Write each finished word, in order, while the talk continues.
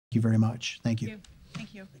you very much. Thank you.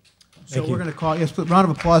 Thank you. So we're going to call, yes, round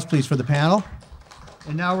of applause, please, for the panel.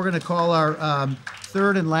 And now we're going to call our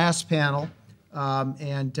third and last panel.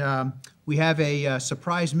 We have a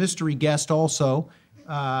surprise mystery guest also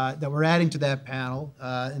that we're adding to that panel.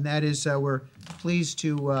 And that is, we're pleased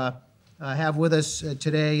to have with us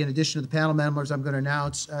today, in addition to the panel members, I'm going to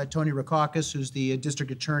announce Tony Rackauckas, who's the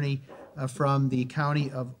district attorney from the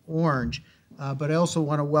County of Orange. But I also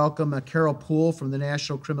want to welcome Carol Poole from the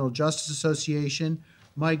National Criminal Justice Association,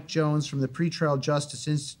 Mike Jones from the Pretrial Justice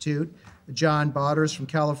Institute, John Botters from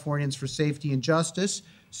Californians for Safety and Justice,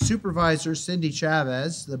 Supervisor Cindy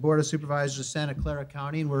Chavez, the Board of Supervisors of Santa Clara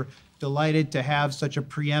County, and we're delighted to have such a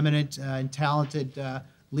preeminent and talented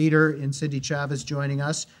leader in Cindy Chavez joining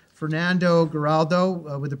us, Fernando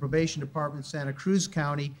Giraldo with the Probation Department, Santa Cruz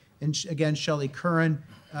County, and again, Shelley Curran,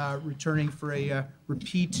 returning for a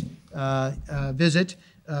repeat visit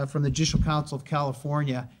from the Judicial Council of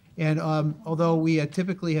California. And although we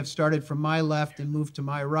typically have started from my left and moved to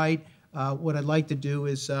my right, what I'd like to do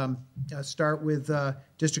is start with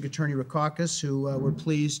District Attorney Rackauckas, who we're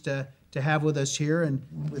pleased to have with us here and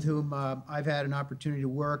with whom I've had an opportunity to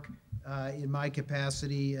work in my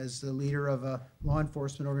capacity as the leader of a law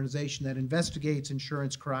enforcement organization that investigates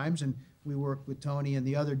insurance crimes, and we work with Tony and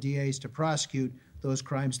the other DAs to prosecute those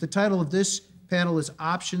crimes. The title of this panel is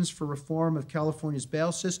Options for Reform of California's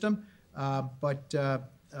Bail System, but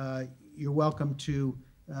you're welcome to,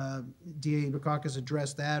 DA Rackauckas,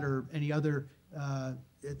 address that or any other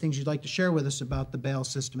things you'd like to share with us about the bail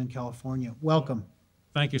system in California. Welcome.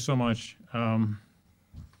 Thank you so much.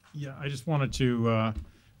 Yeah, I just wanted to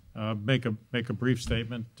make a brief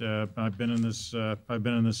statement. I've been in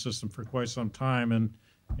this system for quite some time, and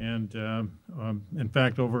in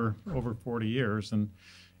fact over 40 years, and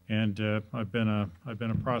I've been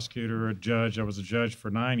a prosecutor, a judge. I was a judge for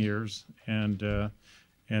 9 years, and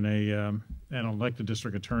an elected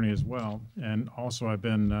district attorney as well. And also I've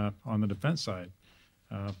been on the defense side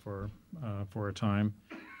for a time.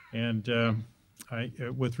 And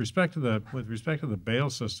with respect to the bail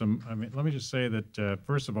system, I mean, let me just say that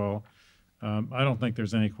first of all, I don't think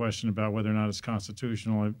there's any question about whether or not it's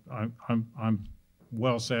constitutional. I'm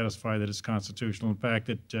well satisfied that it's constitutional. In fact,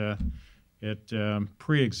 it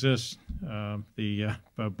pre-exists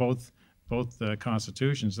both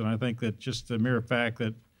constitutions, and I think that just the mere fact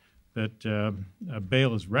that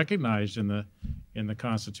bail is recognized in the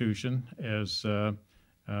Constitution as the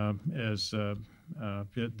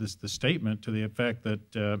statement to the effect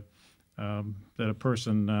that a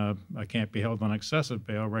person can't be held on excessive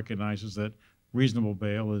bail recognizes that reasonable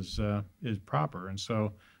bail is proper, and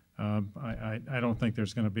so I don't think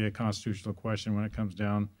there's going to be a constitutional question when it comes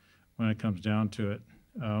down to it.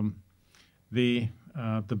 The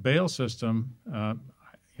bail system,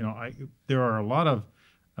 there are a lot of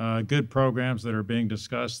good programs that are being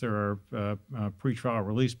discussed. There are pretrial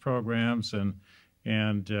release programs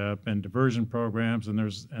and diversion programs, and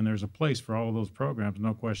there's a place for all of those programs,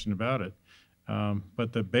 no question about it.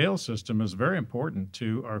 But the bail system is very important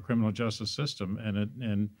to our criminal justice system, and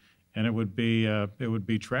it would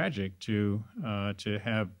be tragic to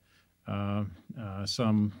have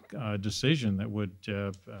some decision that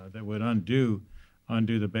would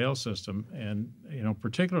undo the bail system, and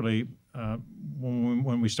particularly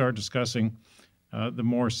when we start discussing the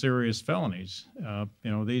more serious felonies.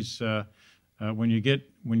 These when you get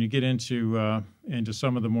into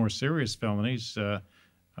some of the more serious felonies or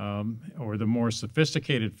the more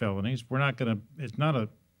sophisticated felonies, it's not a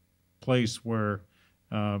place where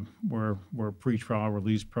pretrial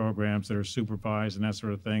release programs that are supervised and that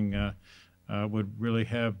sort of thing would really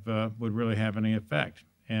have any effect.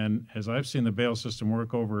 And as I've seen the bail system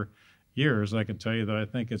work over years, I can tell you that I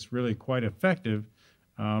think it's really quite effective.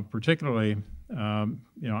 Particularly, I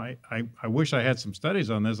wish I had some studies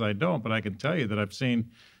on this. I don't, but I can tell you that I've seen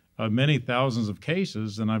many thousands of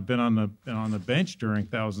cases, and I've been on the bench during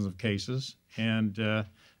thousands of cases, and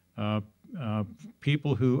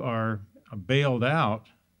people who are bailed out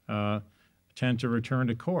tend to return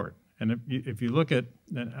to court. And if you look at,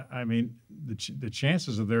 I mean, the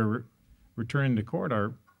chances of their returning to court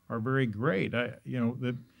are very great.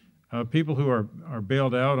 The people who are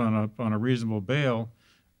bailed out on a reasonable bail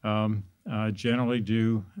generally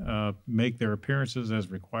do make their appearances as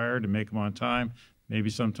required and make them on time. Maybe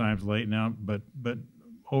sometimes late now, but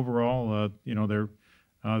overall,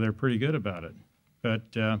 they're pretty good about it.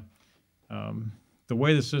 But the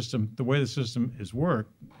way the system is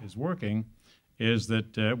working is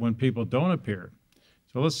that when people don't appear,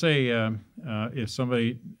 so let's say if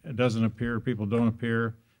somebody doesn't appear, people don't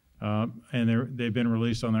appear, and they've been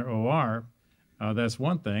released on their OR, that's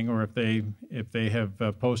one thing. Or if they have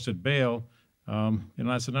posted bail,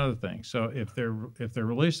 that's another thing. So if they're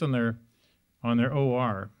released on their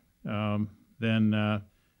OR, then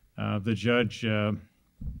the judge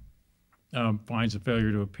finds a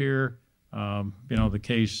failure to appear. The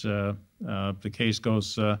case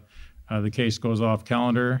goes off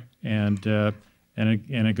calendar, and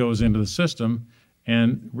it goes into the system,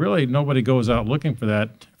 and really nobody goes out looking for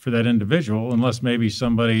that individual unless maybe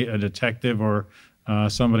a detective or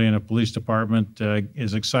somebody in a police department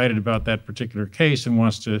is excited about that particular case and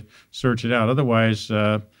wants to search it out. Otherwise,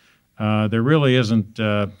 there really isn't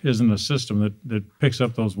a system that picks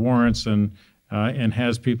up those warrants and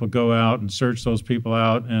has people go out and search those people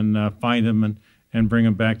out and find them and bring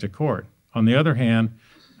them back to court. On the other hand,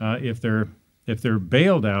 if they're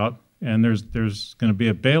bailed out and there's going to be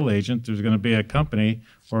a bail agent, there's going to be a company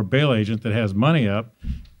or a bail agent that has money up,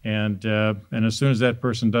 and as soon as that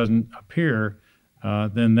person doesn't appear,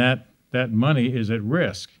 then that money is at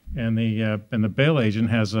risk, and the bail agent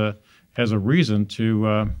has a reason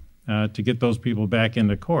to get those people back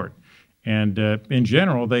into court, and in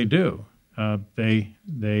general they do. They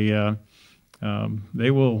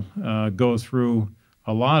will go through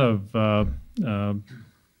a lot of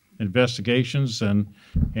investigations and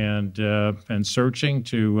searching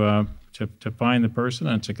to find the person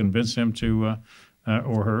and to convince him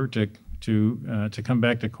or her to come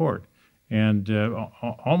back to court, and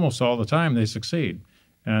almost all the time they succeed.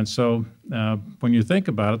 And so when you think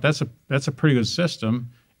about it, that's a pretty good system,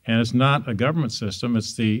 and it's not a government system.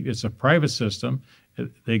 It's a private system.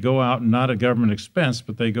 They go out not at government expense,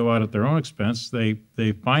 but they go out at their own expense. They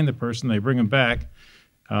find the person, they bring them back,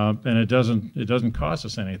 and it doesn't cost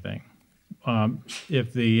us anything.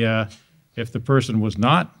 If the person was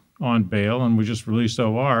not on bail and we just released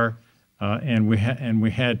OR, and we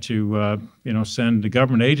had to send the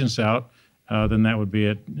government agents out, then that would be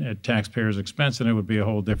at taxpayers' expense, and it would be a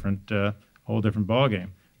whole different ballgame.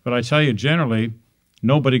 But I tell you, generally,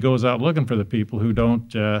 nobody goes out looking for the people who don't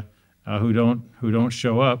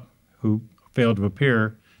show up, who failed to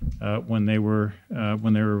appear when they were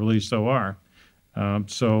released OR. I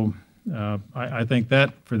think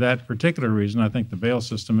that for that particular reason, I think the bail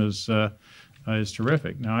system is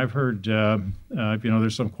terrific. Now, I've heard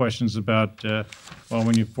there's some questions about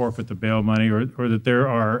when you forfeit the bail money, or that there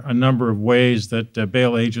are a number of ways that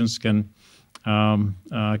bail agents can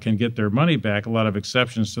get their money back. A lot of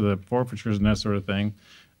exceptions to the forfeitures and that sort of thing.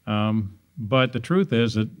 But the truth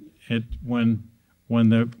is that when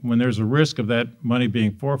there's a risk of that money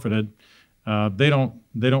being forfeited, they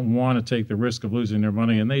don't want to take the risk of losing their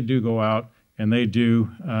money, and they do go out and they do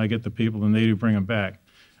get the people and they do bring them back.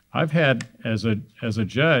 I've had as a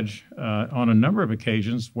judge on a number of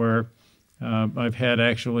occasions where I've had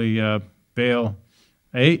actually bail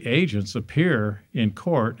agents appear in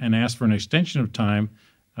court and ask for an extension of time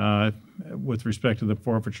with respect to the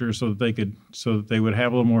forfeiture, so that they would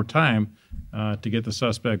have a little more time to get the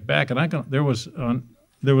suspect back. And there was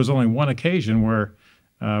only one occasion where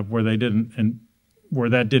they didn't, and where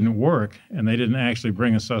that didn't work, and they didn't actually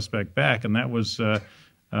bring a suspect back, and that was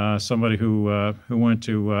somebody who went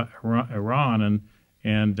to Iran,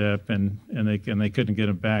 and they couldn't get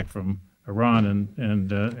him back from Iran,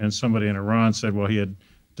 and somebody in Iran said, well, he had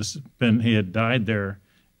died there,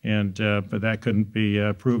 but that couldn't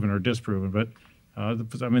be proven or disproven. But I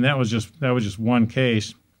mean, that was just one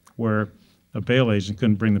case where a bail agent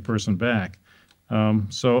couldn't bring the person back.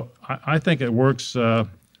 So I think it works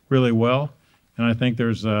really well, and I think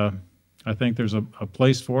there's a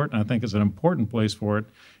place for it, and I think it's an important place for it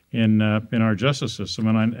in our justice system.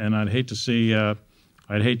 And I'd hate to see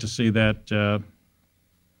that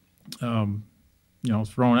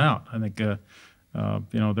thrown out. I think there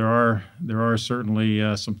are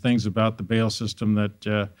certainly some things about the bail system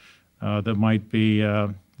that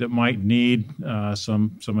might need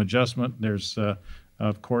some adjustment. There's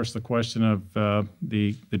of course the question of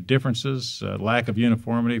the differences, lack of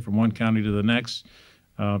uniformity from one county to the next.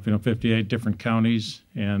 58 different counties,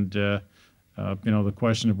 and the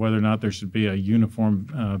question of whether or not there should be a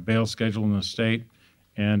uniform bail schedule in the state.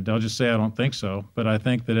 And I'll just say I don't think so. But I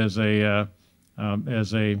think that as an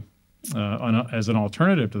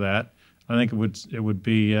alternative to that, I think it would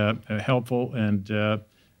be helpful and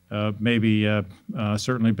maybe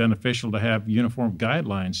certainly beneficial to have uniform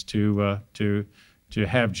guidelines to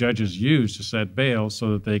have judges use to set bail,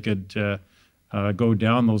 so that they could go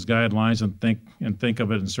down those guidelines and think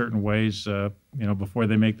of it in certain ways, before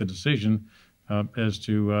they make the decision as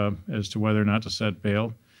to whether or not to set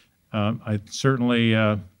bail. I certainly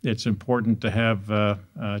it's important to have a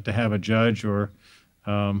judge or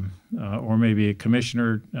or maybe a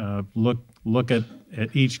commissioner look at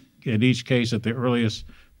each case at the earliest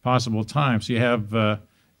possible time. So you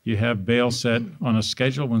have bail set on a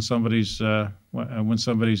schedule when somebody's in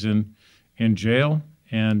jail,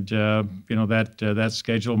 and that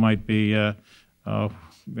schedule might be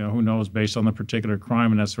who knows, based on the particular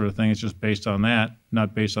crime and that sort of thing. It's just based on that,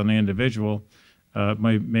 not based on the individual.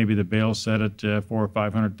 Maybe the bail set at $400,000 or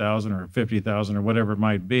 $500,000 or $50,000 or whatever it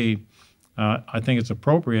might be. I think it's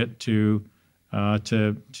appropriate to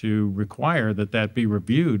require that be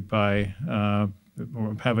reviewed by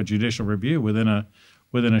or have a judicial review within a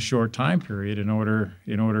short time period in order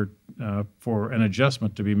for an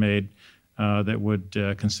adjustment to be made that would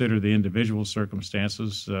consider the individual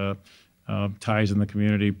circumstances, ties in the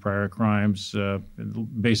community, prior crimes,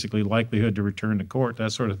 basically likelihood to return to court,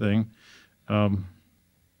 that sort of thing.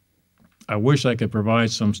 I wish I could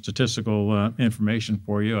provide some statistical information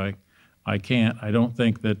for you. I can't. I don't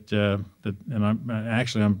think that and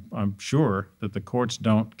I'm sure that the courts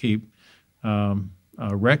don't keep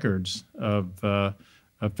records of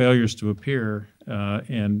failures to appear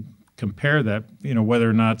and compare that, whether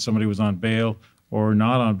or not somebody was on bail or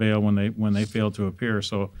not on bail when they failed to appear.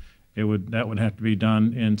 So that would have to be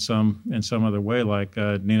done in some other way, like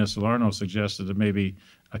Nina Salerno suggested, that maybe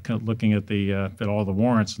looking at all the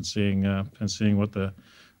warrants and seeing what the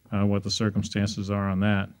circumstances are on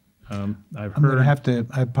that. I'm going to have to.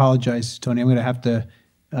 I apologize, Tony. I'm going to have to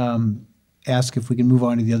ask if we can move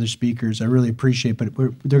on to the other speakers. I really appreciate it,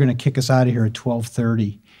 but they're going to kick us out of here at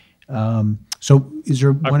 12:30. So, is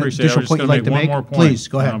there one additional point you'd like to make? Please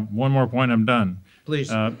go ahead. One more point. I'm done. Please.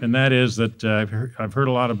 And that is that I've heard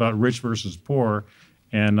a lot about rich versus poor,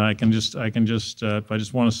 and I just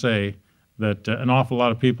want to say that an awful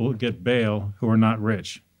lot of people get bail who are not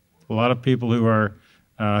rich. A lot of people who are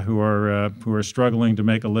struggling to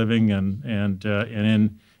make a living and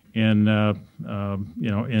in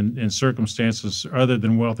circumstances other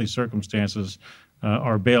than wealthy circumstances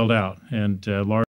are bailed out, and large